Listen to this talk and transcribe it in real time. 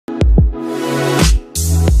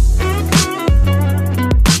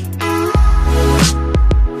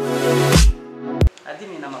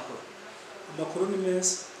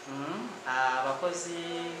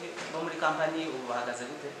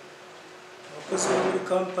abakozi bo muri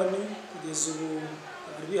kampani kugeza ubu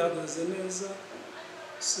bari bihagaze neza,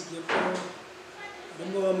 usibye ko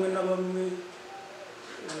harimo bamwe na bamwe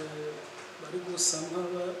bari gusa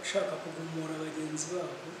nk'abashaka kugumura bagenzi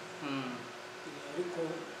babo, ariko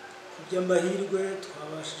ku by'amahirwe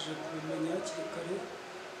twabashije kubimenya hakiri kare,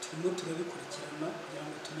 turimo turabikurikirana kugira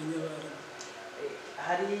ngo tumenye abari.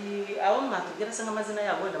 Hari abo mwatubwira se nk'amazina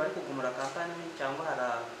yabo wenda bari kugumura kampani cyangwa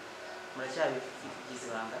muracyabigize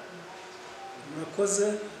ibanga? Murakoze,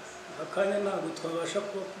 akanya ntabwo twabasha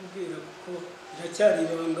kubakubwira kuko biracyari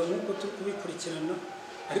ibanga nk'uko turi kubikurikirana,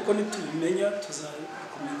 ariko nitubimenya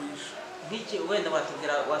tuzabikumenyesha. Nk'iki wenda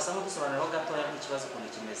watubwira, wasa nk'udusobanuriraho gatoya nk'ikibazo ukuntu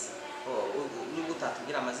kimeze, nubwo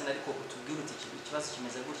utatubwira amazina ariko utubwire uti ikibazo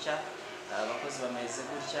kimeze gutya, abakozi bameze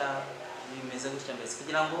gutya, bimeze gutya mbese,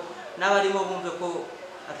 kugira ngo n'abarimo bumve ko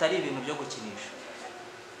atari ibintu byo gukinisha.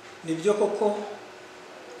 Nibyo koko,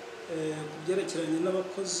 ku byerekeranye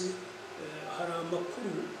n'abakozi hari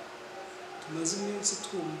amakuru tumaze iminsi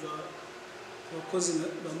twumva ku bakozi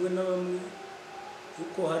bamwe na bamwe,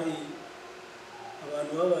 kuko hari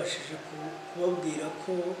abantu babashije kubabwira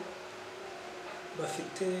ko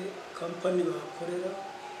bafite kampani bakorera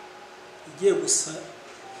igiye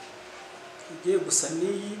gusa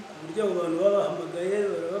n'iyi, ku buryo abo bantu babahamagaye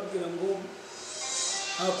barababwira ngo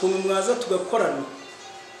nta kuntu mwaza tugakorana.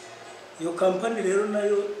 Iyo kampani rero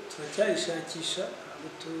nayo turacyayishakisha, ntabwo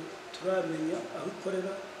turamenya aho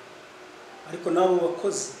ikorera, ariko n'abo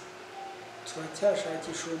bakozi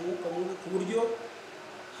turacyashakisha uwo mwuka mubi, ku buryo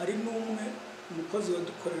hari n'umwe umukozi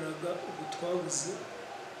wadukoreraga ubu twabuze,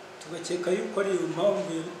 tugakeka yuko ari iyo mpamvu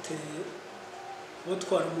yabiteye kuba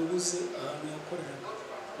twaramubuze ahantu yakoreraga.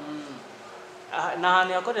 Ni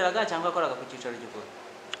ahantu yakoreraga cyangwa yakoraga ku cyicaro gikuru?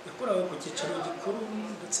 Yakoraga ku cyicaro gikuru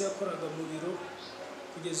ndetse yakoraga mu biro,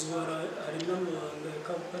 kugeza ubu hari n'amabanga ya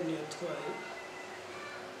kampani yatwaye,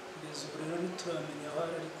 kugeza ubu rero ntituramenya aho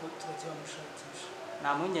ari, ariko turacyamushakisha. Nta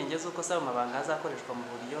mpungenge z'uko se ayo mabanga azakoreshwa mu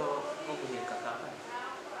buryo bwo guhirika kampani?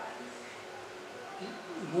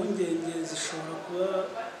 Impungenge zishobora kuba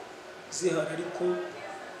zihari, ariko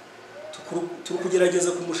turi kugerageza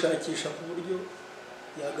kumushakisha ku buryo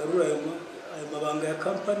yagarura ayo mabanga ya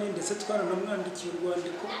kampani, ndetse twaranamwandikiye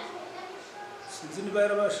urwandiko, sinzi niba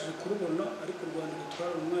yarabashije kurubona, ariko urwandiko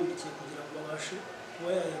twaramwandikiye kugira ngo abashe kuba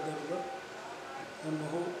yayagarura,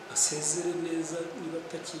 noneho asezere neza niba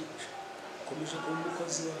atakomeje kuba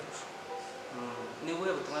umukozi wacu. Ni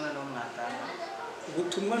ubuhe butumwa noneho mwatanga?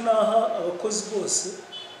 Ubutumwa naha abakozi bose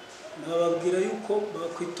nababwira yuko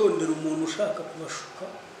bakwitondera umuntu ushaka kubashuka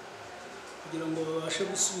kugira ngo babashe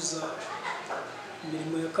gusubiza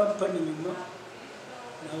imirimo ya kampani inyuma.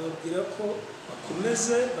 Nababwira ko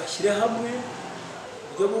bakomeze bashyire hamwe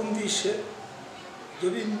ibyo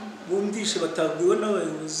bumvishe batabwiwe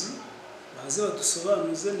n'abayobozi, baze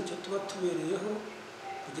badusobanuze nicyo tuba tubereyeho,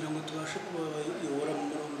 kugira ngo tubashe kubayobora mu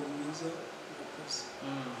murongo mwiza w'abakozi.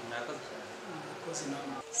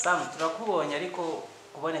 Sam, turakubonye ariko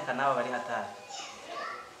kuboneka nawe bari hatari.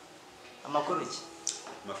 Amakuru iki?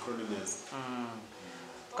 Amakuru ni meza.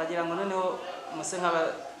 Twagira ngo noneho muse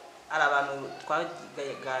ari abantu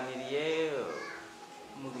twaganiriye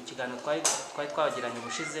mu kiganiro twari twabagiranye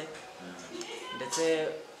ubushize, ndetse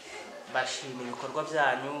bashima ibikorwa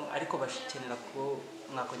byanyu, ariko bakenera ko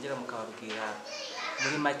mwakongera mukababwira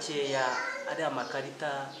muri makeya ari amakarita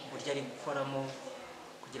buryo ari gukoramo,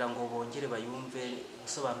 kugira ngo bongere bayumve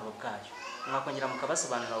ubusobanuro bwayo. Mwakongera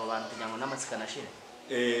mukabasobanurira abo bantu kugira ngo n'amatsiko anashire.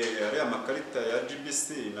 Ariya makarita ya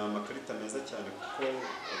GBC ni amakarita meza cyane kuko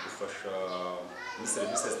agufasha muri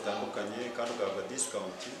serivisi zitandukanye kandi ugahabwa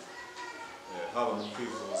discount, haba mu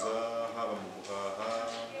kwivuza, haba mu guhaha,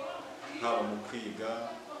 haba mu kwiga,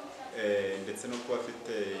 ndetse no kuba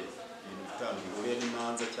afite ibintu bitanu bihuriye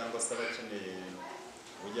n'imanza cyangwa se abakeneye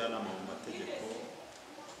ubujyanama mu mategeko.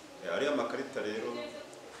 Ariya makarita rero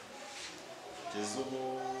kugeza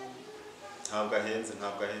ubu ntabwo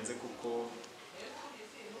ahenze kuko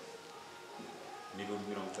ni 35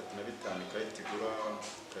 ikarita igura,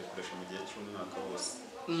 tukayikoresha mu gihe cy'umwaka wose.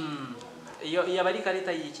 Iyo aba ari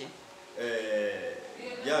ikarita y'iki?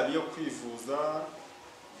 Yaba iyo kwivuza,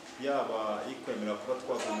 yaba ikwemera kuba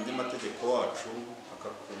twagura umunyamategeko wacu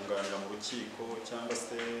akakunganira mu rukiko, cyangwa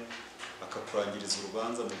se akakurangiriza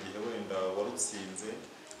urubanza mu gihe wenda warutsinze,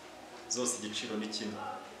 zose igiciro ni kimwe,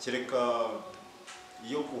 kereka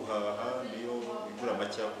iyo guhaha niyo igura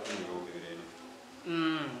make kuri 7,000.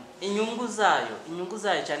 Inyungu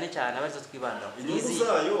zayo cyane cyane abarizo twibandaho. Inyungu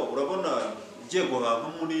zayo urabona ugiye guhaha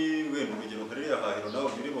muri wenda urugero nka ririya hahiro nawe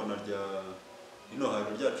uribona rya ino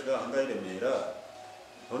hahiro ryacu aha ngaha i Remera,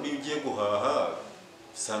 aho niyo ugiye guhaha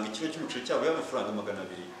usanga ikiro cy'umuceri cyabo y'amafaranga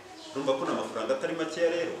 200. urumva ko n'amafaranga atari makeya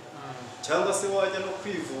rero. Cyangwa se wajya no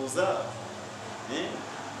kwivuza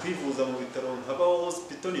mu bitaro habaho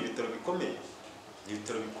hospital, ni ibitaro bikomeye,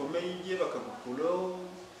 igiye bakagukuraho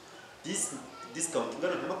discount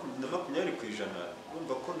ingana na 20%.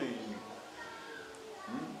 Urumva ko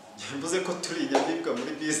mvuze ko turi inyandibwa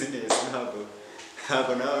muri business, ntabwo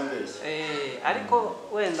nabambeshye. Ariko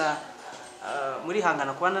wenda muri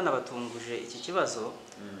hangana kuba nanabatunguje iki kibazo,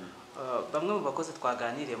 bamwe mu bakozi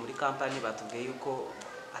twaganiriye muri kampani batubwiye yuko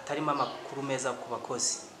atarimo amakuru meza ku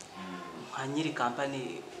bakozi. Nka nyiri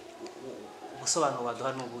kampani ubusobanuro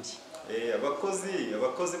waduha n'ubuki?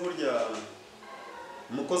 Abakozi burya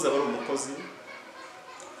umukozi aba ari umukozi.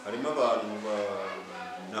 Harimo abantu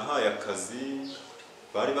nahaye akazi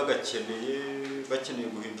bari bakeneye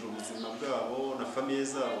guhindura ubuzima bwabo na famiye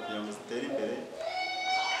zabo kugira ngo zitere imbere.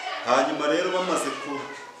 Hanyuma rero bamaze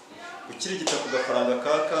gukirigita ku gafaranga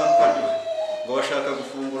ka kampani ngo bashaka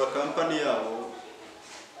gufungura kampani yabo,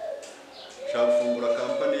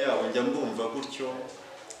 njya mbumva gutyo.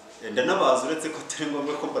 Ndanabazi uretse ko atari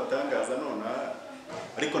ngombwa ko mbatangaza nonaha,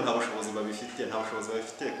 ariko nta bushobozi babifite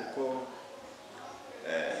kuko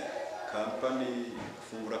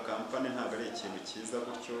gufungura kampani ntabwo ari ikintu cyiza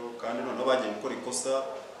gutyo. Kandi noneho bagiye gukora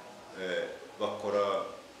bakora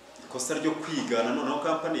ikosa ryo kwigana noneho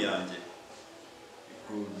kampani yanjye.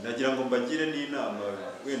 Nagira ngo mbagire n'inama,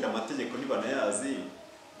 wenda amategeko ntibanayazi,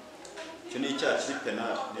 icyo ni icyaha kiri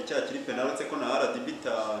penal, uretse ko na RDB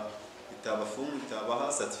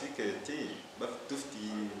itabaha certificate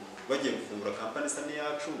bagiye gufungura kampani isa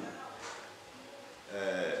n'iyacu.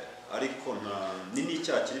 Ariko ni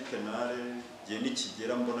n'icyaha kiri penal, igihe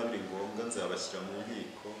nikigera mbona biri ngombwa nzabashyira mu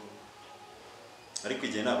nkiko, ariko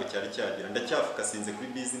igihe ntabwo cyari cyagera. Ndacyafokasinze kuri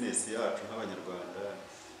business yacu nk'Abanyarwanda,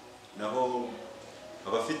 naho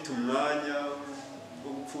abafite umwanya wo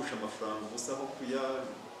gupfusha amafaranga ubusa aho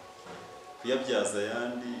kuyabyaza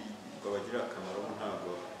ayandi ngo bagire akamaro,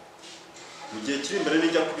 ntabwo. Mu gihe kiri imbere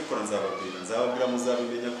nijya kubikora nzababwira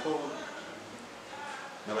muzabimenya ko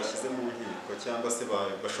nabashyize mu nkiko, cyangwa se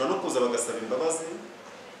bashobora no kuza bagasaba imbabazi,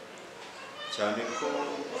 cyane ko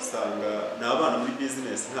usanga ni abana muri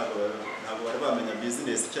business, ntabwo bari bamenya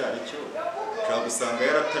business icyo ari cyo. Ushobora gusanga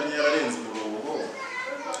yararenze umurongo.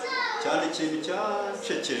 Cyane ikintu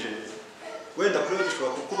cyancekeje, wenda kuri we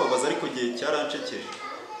gishobora kukubabaza, ariko igihe cyarancekeje.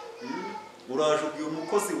 Uraje ubwiye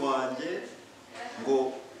umukozi wanjye ngo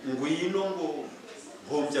ngwino ngo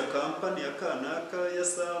mpombya kampani ya kanaka ya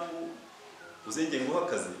Samu uzenge nguha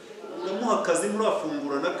akazi. Uramuha akazi,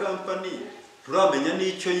 murafungura na kampani, turamenya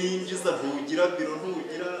n'icyo yinjiza, ntugira biro,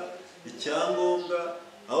 ntugira icyangombwa.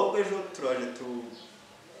 Ahubwo ejo turaje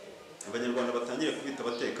Abanyarwanda batangire kubita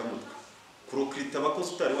abatekamutwe, kurokirita abakozi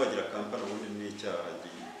utari wagira kampani, ubundi ni icyaha.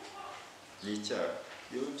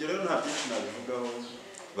 Ibyo rero nta byinshi nabivugaho,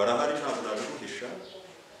 barahari, ntabwo nabiguhisha,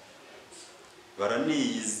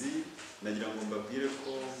 baraniyizi. Nagira ngo mbabwire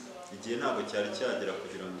ko igihe ntabwo cyari cyagera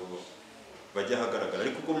kugira ngo bajye ahagaragara,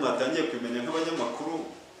 ariko ubwo mwatangiye kubimenya nk'abanyamakuru,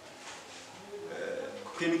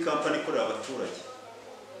 kuko iyi ni kampani ikorera abaturage.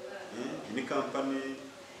 Iyi ni kampani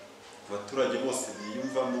abaturage bose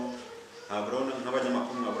biyumvamo, ntabwo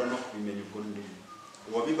nk'abanyamakuru mwabura no kubimenya. Ubwo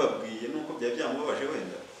uwabibabwiye nuko byari byamubabaje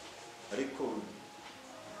wenda, ariko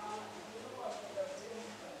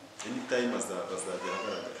anytime bazajya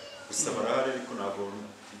ahagaragara. Gusa barahari, ariko ntabwo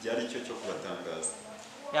byari icyo cyo kubatangaza.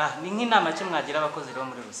 Ni nk'inama ki mwagira abakozi rero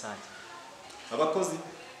muri rusange? Abakozi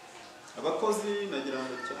nagira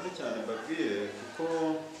ngo cyane mbabwire, kuko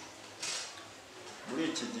muri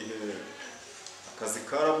iki gihe akazi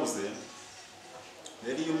karabuze.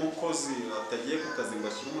 Rero iyo umukozi atagiye ku kazi ngo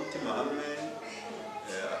ashyire umutima hamwe,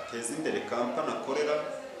 ateze imbere kampani akorera,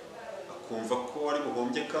 akumva ko ari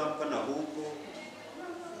buhombye kampani, ahubwo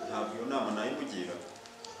ntabwo iyo nama nayimugira.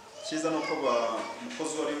 Cyiza ni uko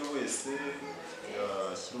umukozi uwo ari we wese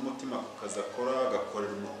ashyira umutima ku kazi akora,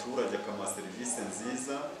 agakorera umuturage, akamuha serivisi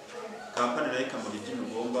nziza, kampani nayo ikamuha ibyo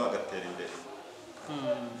imugomba, agatera imbere.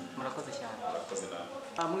 Murakoze cyane. Murakoze nawe.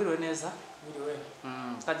 Mwiriwe neza? Mwiriwe.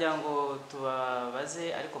 Twagira ngo tubabaze,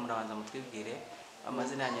 ariko murabanza mutwibwire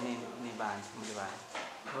amazina yanyu ni bande, muri bande?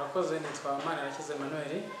 Murakoze, nitwa Manirakiza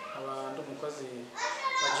Emmanuel, ndi umukozi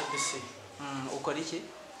wa GBC. Ukora iki?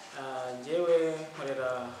 Njyewe nkorera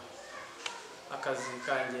akazi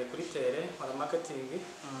kanjye kuri tere, nkora marketing.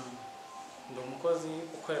 Ndi umukozi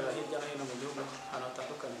ukorera hirya no hino mu gihugu ahantu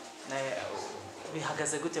hatandukanye.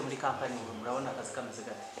 Bihagaze gute muri kampani? Murabona akazi kameze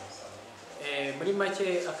gate? Muri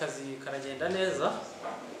make akazi karagenda neza,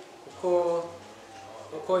 kuko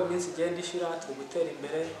uko iminsi igenda ishira turi gutera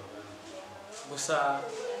imbere. Gusa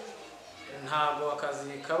ntabwo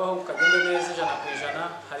akazi kabaho kagenda neza 100%,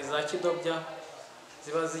 hari za kidobya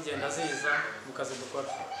ziba zigenda ziza mu kazi dukora.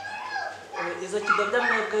 Izo kidobya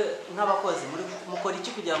mwebwe nk'abakozi mukora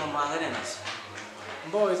iki kugira ngo muhangane nazo?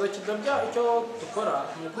 Izo kidobya icyo dukora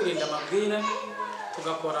ni ukwirinda amabwire,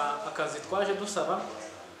 tugakora akazi twaje dusaba,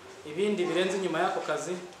 ibindi birenze inyuma y'ako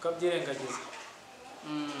kazi tukabyirengagiza.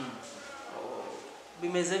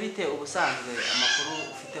 Bimeze bite ubusanzwe amakuru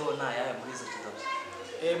ufiteho n'ayaya muri izo kidobya?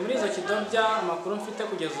 Muri izo kidobya amakuru mfite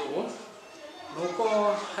kugeza ubu ni uko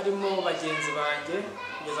harimo bagenzi banjye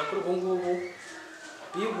kugeza kuri ubu ngubu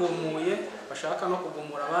bigumuye bashaka no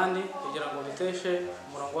kugumura abandi kugira ngo biteshe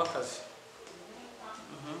umurongo w'akazi.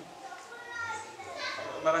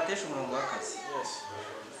 Babatesha umurongo w'akazi? Yes.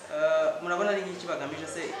 Murabona ari iki bagamije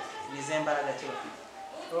se? Nize mbaraga ki bafite?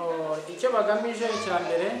 Icyo bagamije cya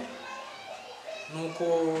mbere ni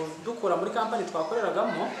ukudukura muri kampani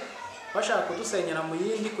twakoreragamo bashaka kudusenyera mu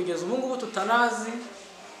yindi kugeza ubu ngubu tutanazi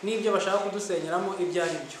n'ibyo bashaka kudusenyeramo ibyo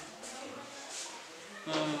ari byo.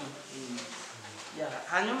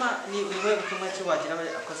 Hanyuma ni ubuhe butumwa ki wagira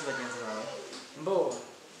abakozi bagenzi bawe?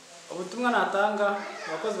 Ubutumwa natanga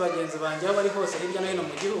abakozi bagenzi banjye aho bari hose hirya no hino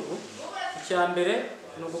mu gihugu, icya mbere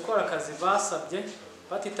ni ugukora akazi basabye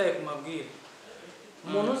batitaye ku mabwire.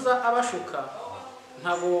 Umuntu uza abashuka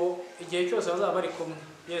ntabwo igihe cyose bazaba bari kumwe.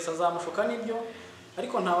 Yes, azamushuka n'ibyo,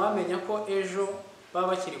 ariko ntawamenya ko ejo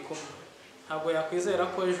baba bakiri kumwe. Ntabwo yakwizera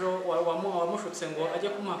ko ejo wamushutse ngo ajye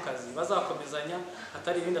kumuha akazi bazakomezanya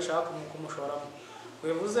atari ibindi ashaka kumushoramo.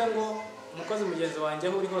 Bivuze ngo umukozi mugenzi wanjye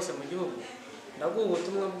aho uri hose mu gihugu, ndaguha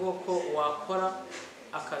ubutumwa bw'uko wakora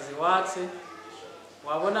akazi watse,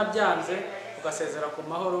 wabona byanze ugasezera ku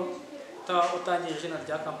mahoro utangiye izina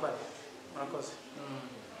rya kampani. Murakoze.